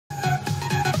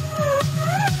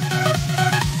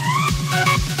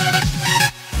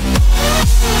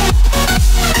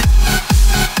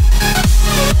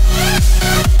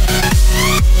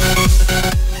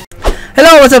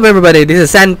What's up everybody, this is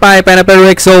Senpai Pineapple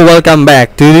Rick, so welcome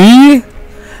back to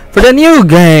the new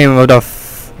game of the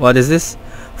what is this?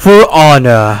 For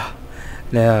Honor.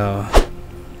 Now,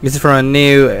 this is for a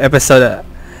new episode,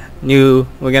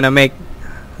 we're gonna make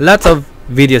lots of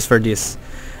videos for this.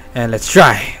 And let's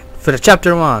try for the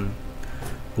chapter 1.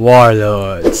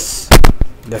 Warlords.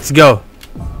 Let's go.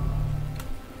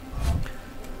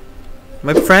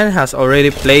 My friend has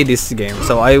already played this game,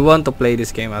 so I want to play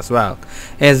this game as well.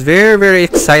 And it's very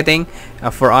exciting.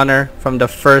 For Honor from the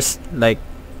first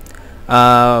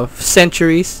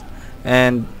centuries,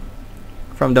 and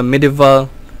from the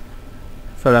Middle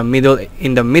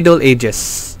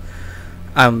Ages.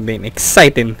 I'm being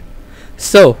exciting.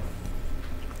 So,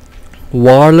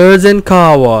 Warlords and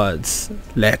Cowards,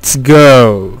 let's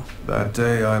go. That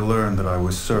day I learned that I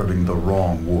was serving the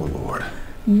wrong warlord.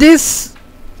 This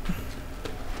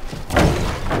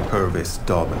Purvis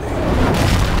Domini.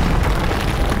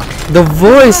 the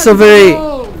voice so very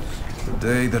The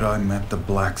day that I met the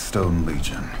Blackstone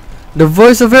Legion. the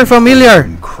voice so very familiar.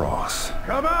 Cross.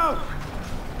 Come out!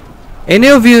 Any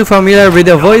of you familiar with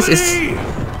the voice? Is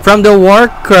from the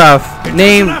Warcraft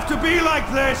name Have to be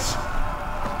like this.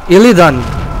 Illidan,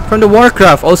 from the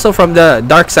Warcraft, also from the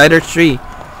Darksiders 3.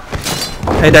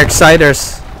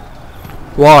 Darksiders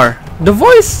War. The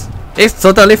voice is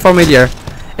totally familiar.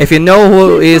 If you know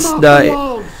who is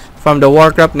from the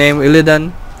Warcraft name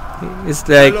Illidan, it's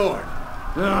like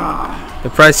the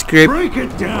price script. Break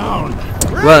it down.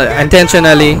 Well,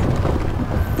 intentionally.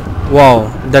 Wow,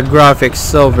 the graphics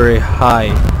so very high.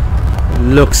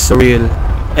 Looks real.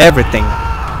 Everything.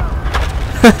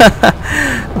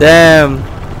 Damn.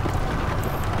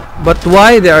 But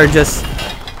why they are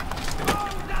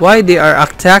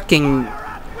attacking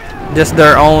just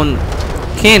their own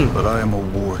kin? But I am a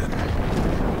warden.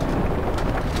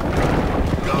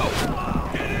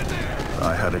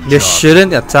 I had a They job.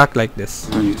 shouldn't attack like this.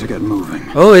 I need to get moving.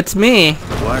 Oh, it's me.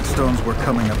 The Blackstones were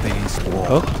coming up the east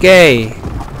wall. Okay.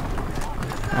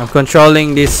 I'm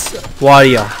controlling this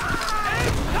warrior.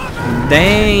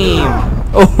 Damn.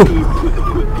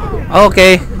 Oh.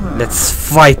 Okay. Let's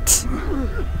fight.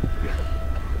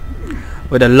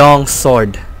 With a long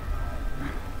sword.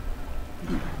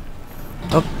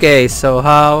 Okay, so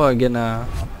how are we gonna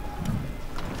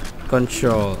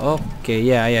control? Okay,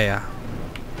 yeah.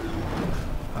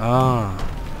 Ah.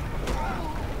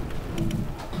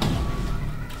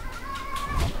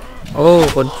 Oh,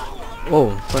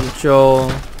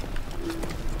 control.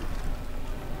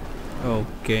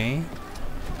 Okay.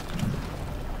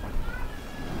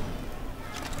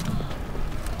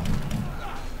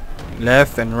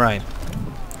 Left and right.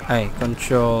 Hi,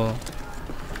 control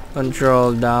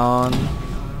down.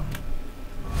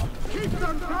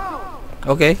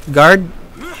 Okay, guard.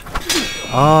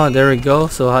 Oh, there we go.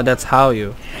 So that's how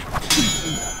you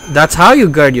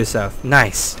guard yourself.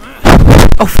 Nice.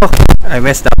 Oh fuck, I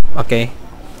messed up. Okay.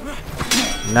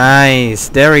 Nice.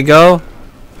 There we go.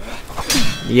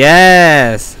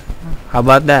 Yes. How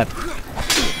about that?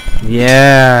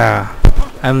 Yeah.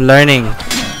 I'm learning.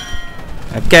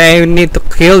 Okay, we need to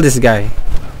kill this guy.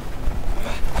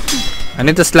 I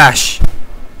need to slash.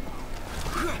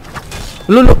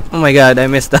 Lulu. Oh my god, I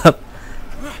messed up.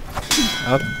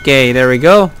 Okay, there we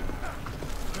go.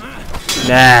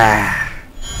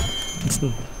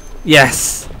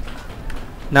 Yes.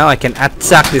 Now I can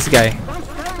attack this guy.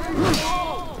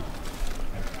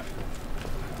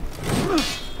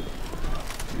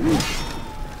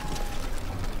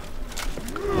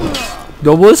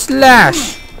 Double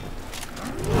slash.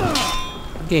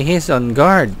 Okay, he's on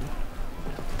guard.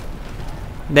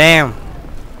 Damn.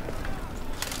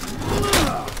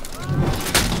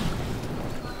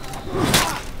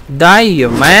 Die, you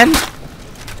man.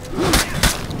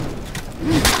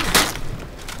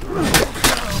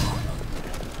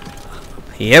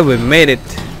 Yeah, we made it.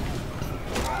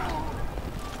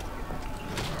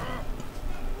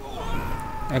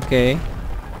 Okay.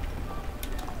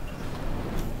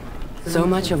 So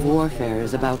much of warfare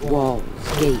is about walls,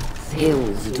 gates,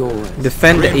 hills, doors.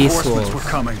 Defend the east Reinforcements wall. were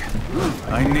coming.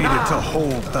 I needed to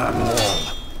hold that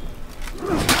wall.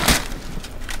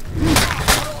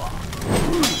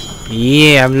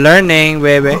 Yeah, I'm learning,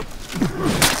 baby.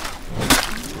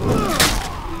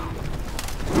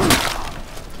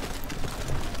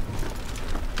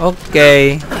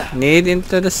 Okay, need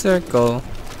into the circle.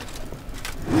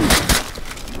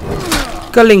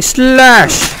 Culling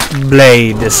slash,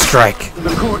 blade strike.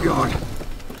 The courtyard.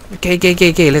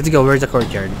 Okay, let's go. Where's the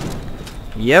courtyard?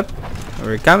 Yep,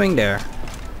 we're coming there.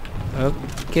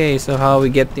 Okay, so how we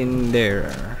get in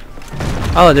there?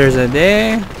 Oh, there's a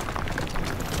there.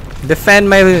 Defend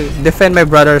my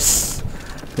brother's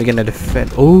We're gonna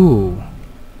defend. Oh,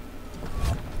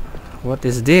 what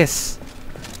is this?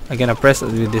 I'm gonna press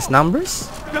with these numbers.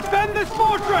 Defend this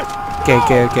fortress!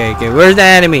 Okay. Where's the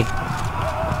enemy?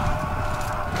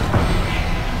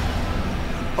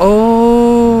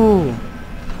 Oh,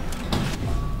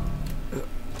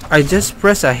 I just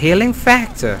press a healing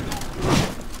factor.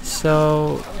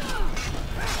 So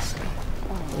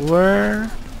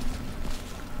where?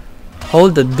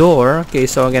 Hold the door. Okay,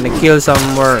 so I'm gonna kill some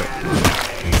more.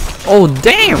 Oh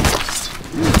damn!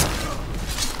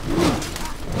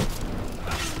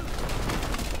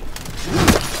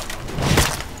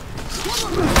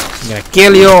 I'm gonna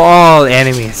kill you all,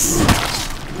 enemies.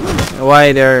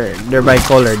 Why they're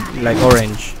bicolored, like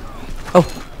orange? Oh,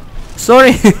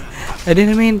 sorry. I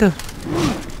didn't mean to.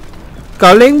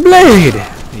 Culling blade.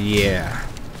 Yeah.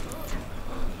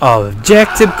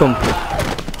 Objective complete.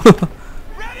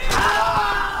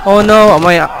 Oh no,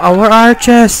 our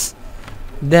archers.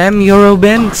 Damn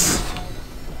Eurobends.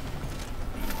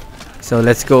 So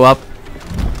let's go up.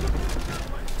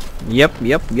 Yep.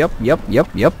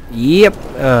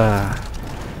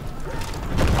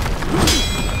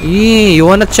 You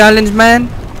wanna challenge, man?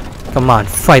 Come on,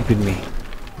 fight with me.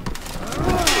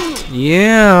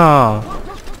 Yeah.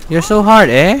 You're so hard,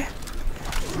 eh?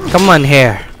 Come on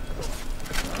here.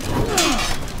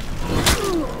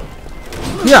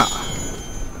 Yeah.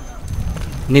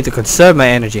 Need to conserve my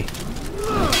energy.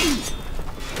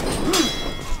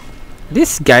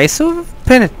 This guy is so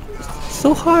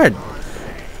so hard.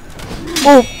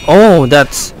 Oh,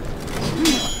 that's.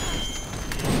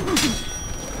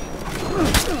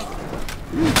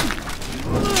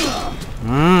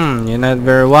 You're not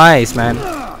very wise, man.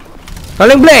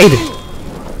 Calling blade.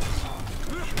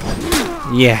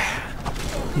 Yeah.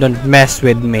 Don't mess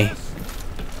with me.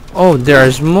 Oh,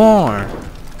 there's more.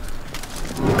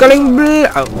 Calling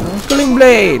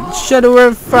blade. Shadow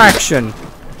refraction.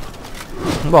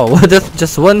 Wow, that's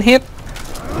just one hit.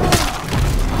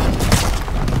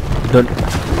 Don't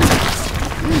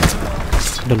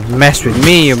mess with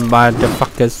me, you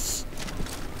motherfuckers.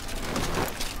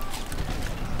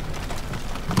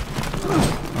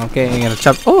 Okay, I'm gonna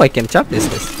chop. Oh, I can chop this.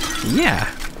 Yeah.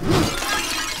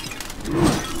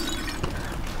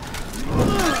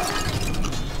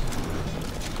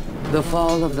 The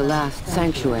fall of the last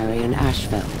sanctuary in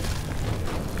Ashfeld.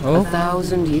 Oh.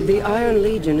 1,000 years. The Iron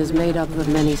Legion is made up of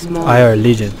many small. Iron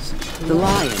Legions. The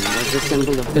lion was the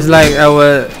symbol of. It's like I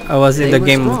was in the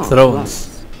Game of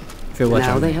Thrones. If you watch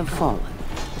now it. they have fallen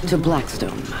to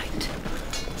Blackstone Might.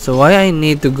 So why I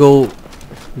need to go?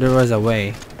 There was a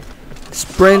way.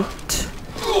 Sprint.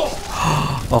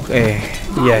 Okay.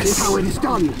 Yes. How it is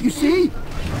done, you see?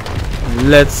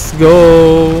 Let's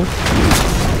go.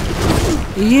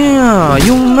 Yeah,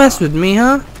 you mess with me,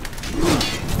 huh?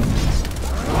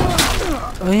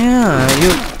 Oh yeah,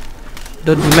 you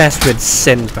don't mess with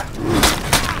Senpa.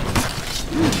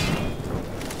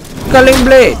 Culling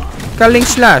blade, culling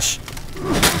slash.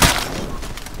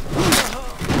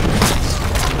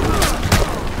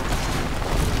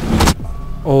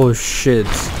 Oh shit!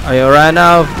 I ran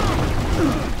out.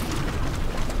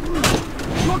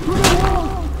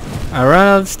 I ran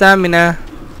out of stamina.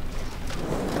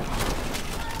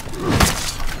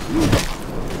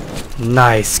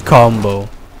 Nice combo.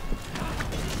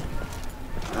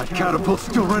 That catapult's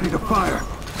still ready to fire.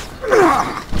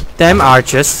 Damn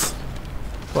archers.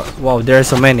 Wow, there are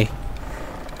so many.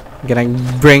 Gonna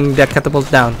bring the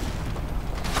catapult down.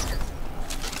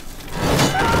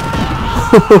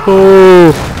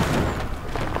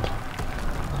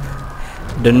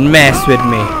 Don't mess with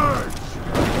me.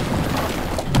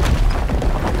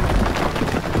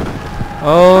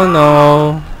 Oh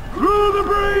no. Through the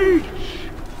breach!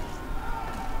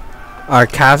 Our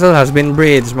castle has been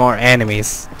breached. More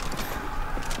enemies.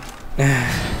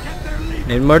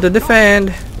 Need more to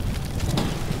defend.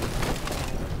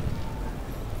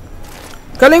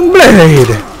 Culling blade.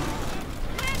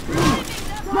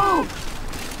 No!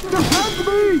 Defend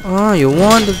me! Oh, you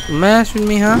want to mess with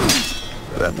me, huh?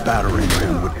 That battering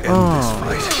ram would end this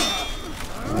fight.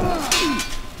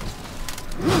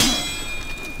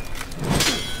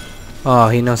 Oh,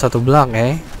 he knows how to block,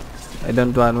 eh? I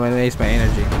don't want to waste my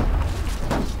energy.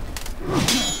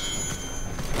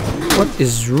 What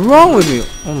is wrong with you?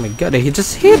 Oh my god, he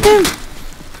just hit him!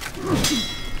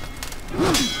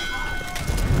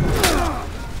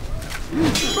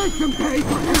 Make them pay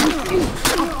for every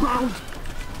inch of ground!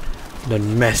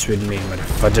 Don't mess with me,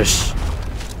 motherfuckers.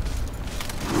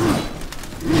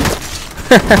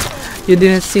 You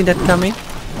didn't see that coming?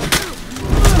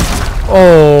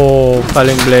 Oh,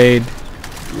 Culling blade.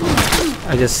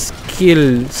 I just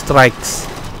kill strikes.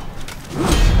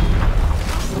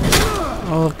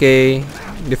 Okay.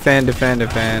 Defend, defend,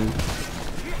 defend.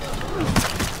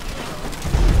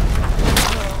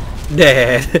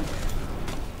 Dead.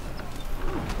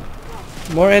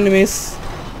 More enemies.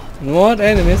 More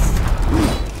enemies.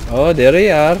 Oh, there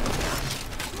they are.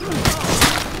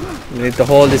 We need to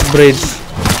hold this bridge.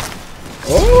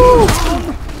 Oh!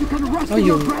 You can rest Oh, in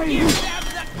you. your grave.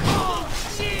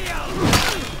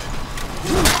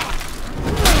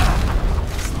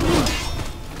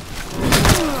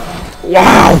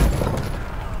 Wow!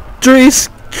 Kill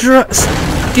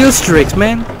streaks,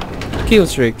 man. Kill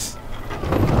streaks.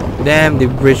 Damn, they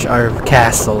breached our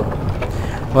castle.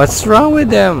 What's wrong with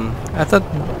them? I thought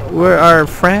we're our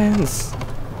friends.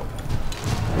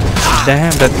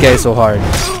 Damn, that guy is so hard.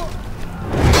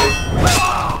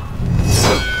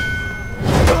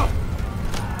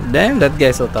 Damn, that guy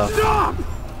is so tough. Stop!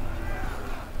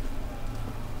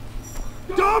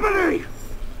 Dominic!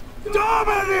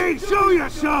 Dominic! Show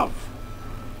yourself!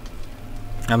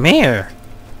 I'm here.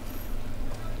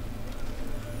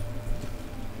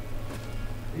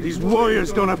 These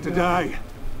warriors don't have to die.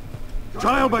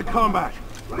 Trial by combat.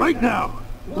 Right now.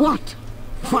 What?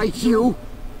 Fight you?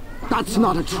 That's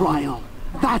not a trial.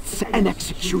 That's an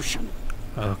execution.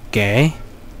 Okay.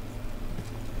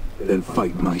 Then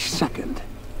fight my second.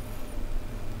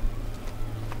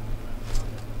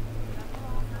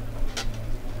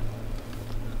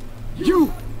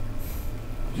 You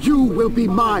will be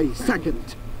my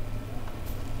second.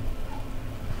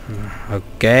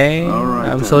 Okay. All right,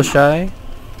 I'm then. so shy.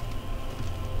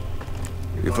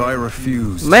 If I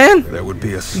refused, Man, there would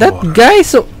be a that slaughter. guy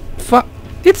so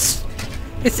it's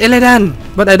Illidan,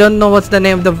 but I don't know what's the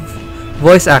name of the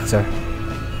voice actor.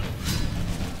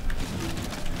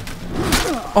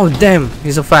 Oh damn,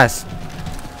 he's so fast.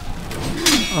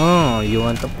 Oh, you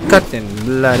want to cut in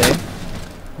blood, eh?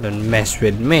 Don't mess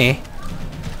with me.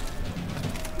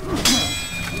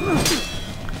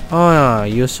 Oh,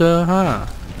 you sir, huh?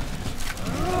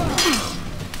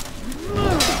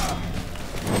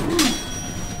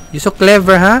 You so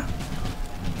clever, huh?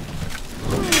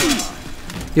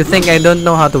 You think I don't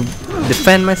know how to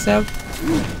defend myself?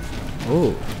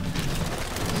 Oh.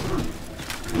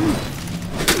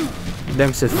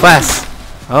 Damn, so fast.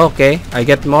 Okay, I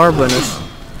get more bonus.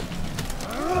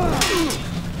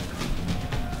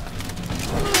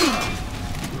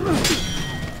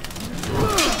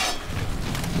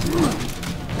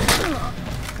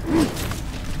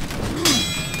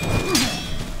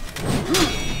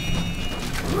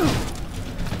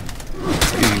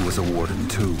 He was a warden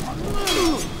too.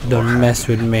 Don't mess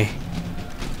with me.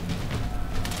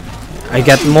 I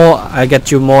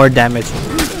get you more damage.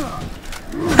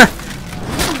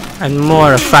 I'm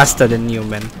more faster than you,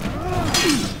 man.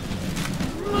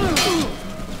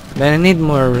 Then I need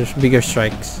more bigger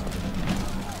strikes.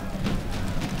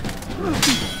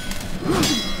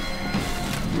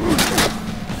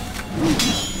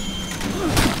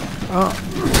 Oh.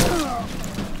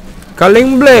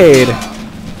 Culling blade.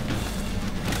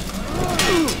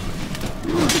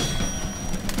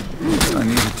 I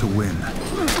needed to win,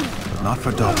 but not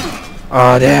for double.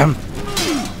 Oh damn.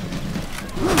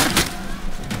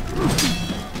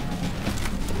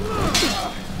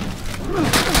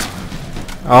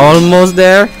 Almost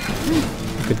there.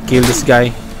 Could kill this guy.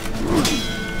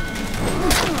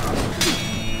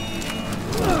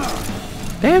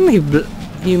 Damn,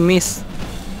 he missed.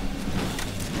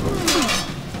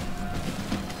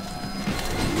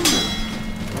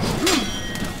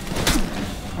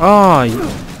 Oh,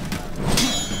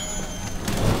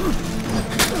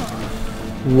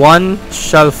 one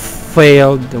shall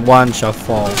fail, the one shall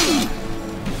fall.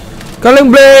 Culling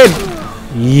blade.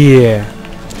 Yeah.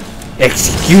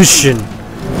 Execution.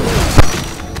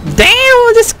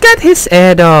 Damn, just cut his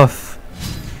head off.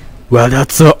 Well,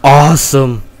 that's so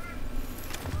awesome.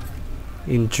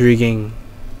 Intriguing.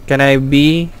 Can I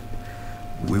be?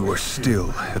 We were still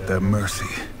at their mercy.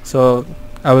 So,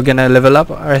 are we gonna level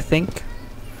up, I think?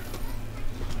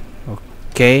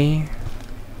 Okay.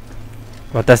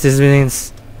 What does this mean?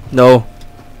 No.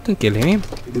 Don't kill him.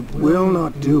 It will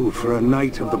not do for a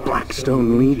knight of the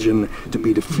Blackstone Legion to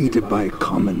be defeated by a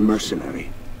common mercenary.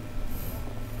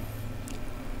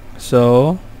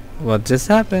 So, what just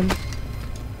happened?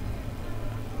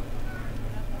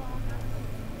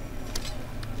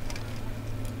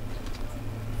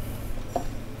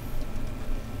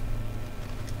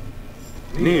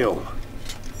 Kneel.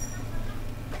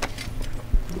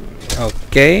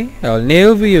 Okay, I'll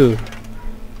kneel for you,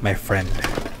 my friend.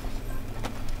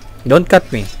 Don't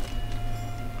cut me.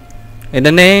 In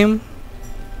the name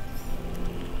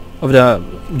of the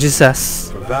Jesus.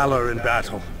 For valor in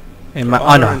battle, in my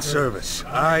Honor honor and service,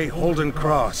 I, Holden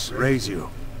Cross, raise you.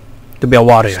 to be a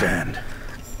warrior. Stand.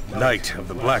 Knight of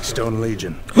the Blackstone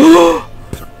Legion.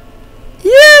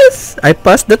 Yes! I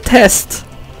passed the test.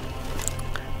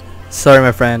 Sorry,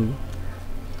 my friend.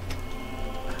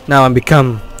 Now I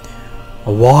become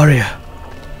a warrior.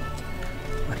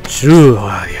 A true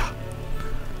warrior.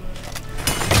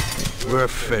 We're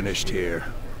finished here.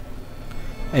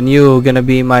 And you gonna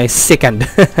be my second.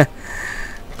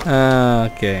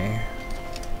 Okay.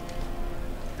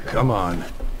 Come on.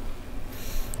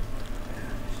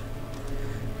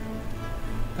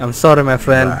 I'm sorry, my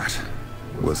friend. That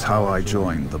was how I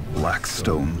joined the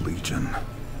Blackstone Legion.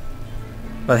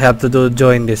 But I have to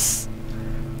join this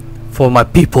for my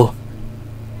people.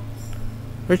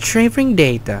 Retrieving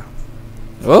data.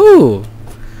 Oh,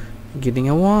 getting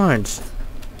awards.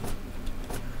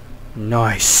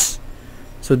 Nice.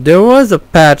 So there was a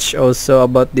patch also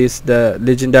about this, the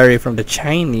legendary from the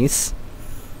Chinese.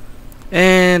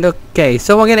 And okay,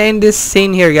 so we're gonna end this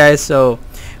scene here, guys. So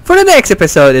for the next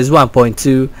episode is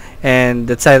 1.2 and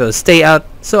the title is Stay Out.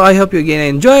 So I hope you're gonna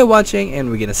enjoy watching, and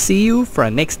we're gonna see you for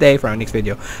our next day, for our next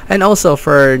video. And also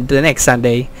for the next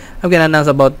Sunday, I'm gonna announce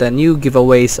about the new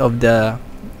giveaways of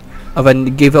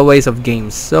giveaways of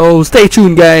games. So stay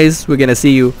tuned, guys. We're gonna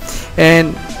see you,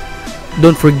 and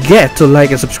don't forget to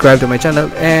like and subscribe to my channel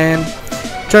and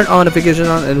turn on notifications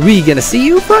on, and we're gonna see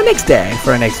you for our next day,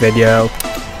 for our next video.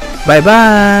 Bye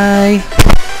bye.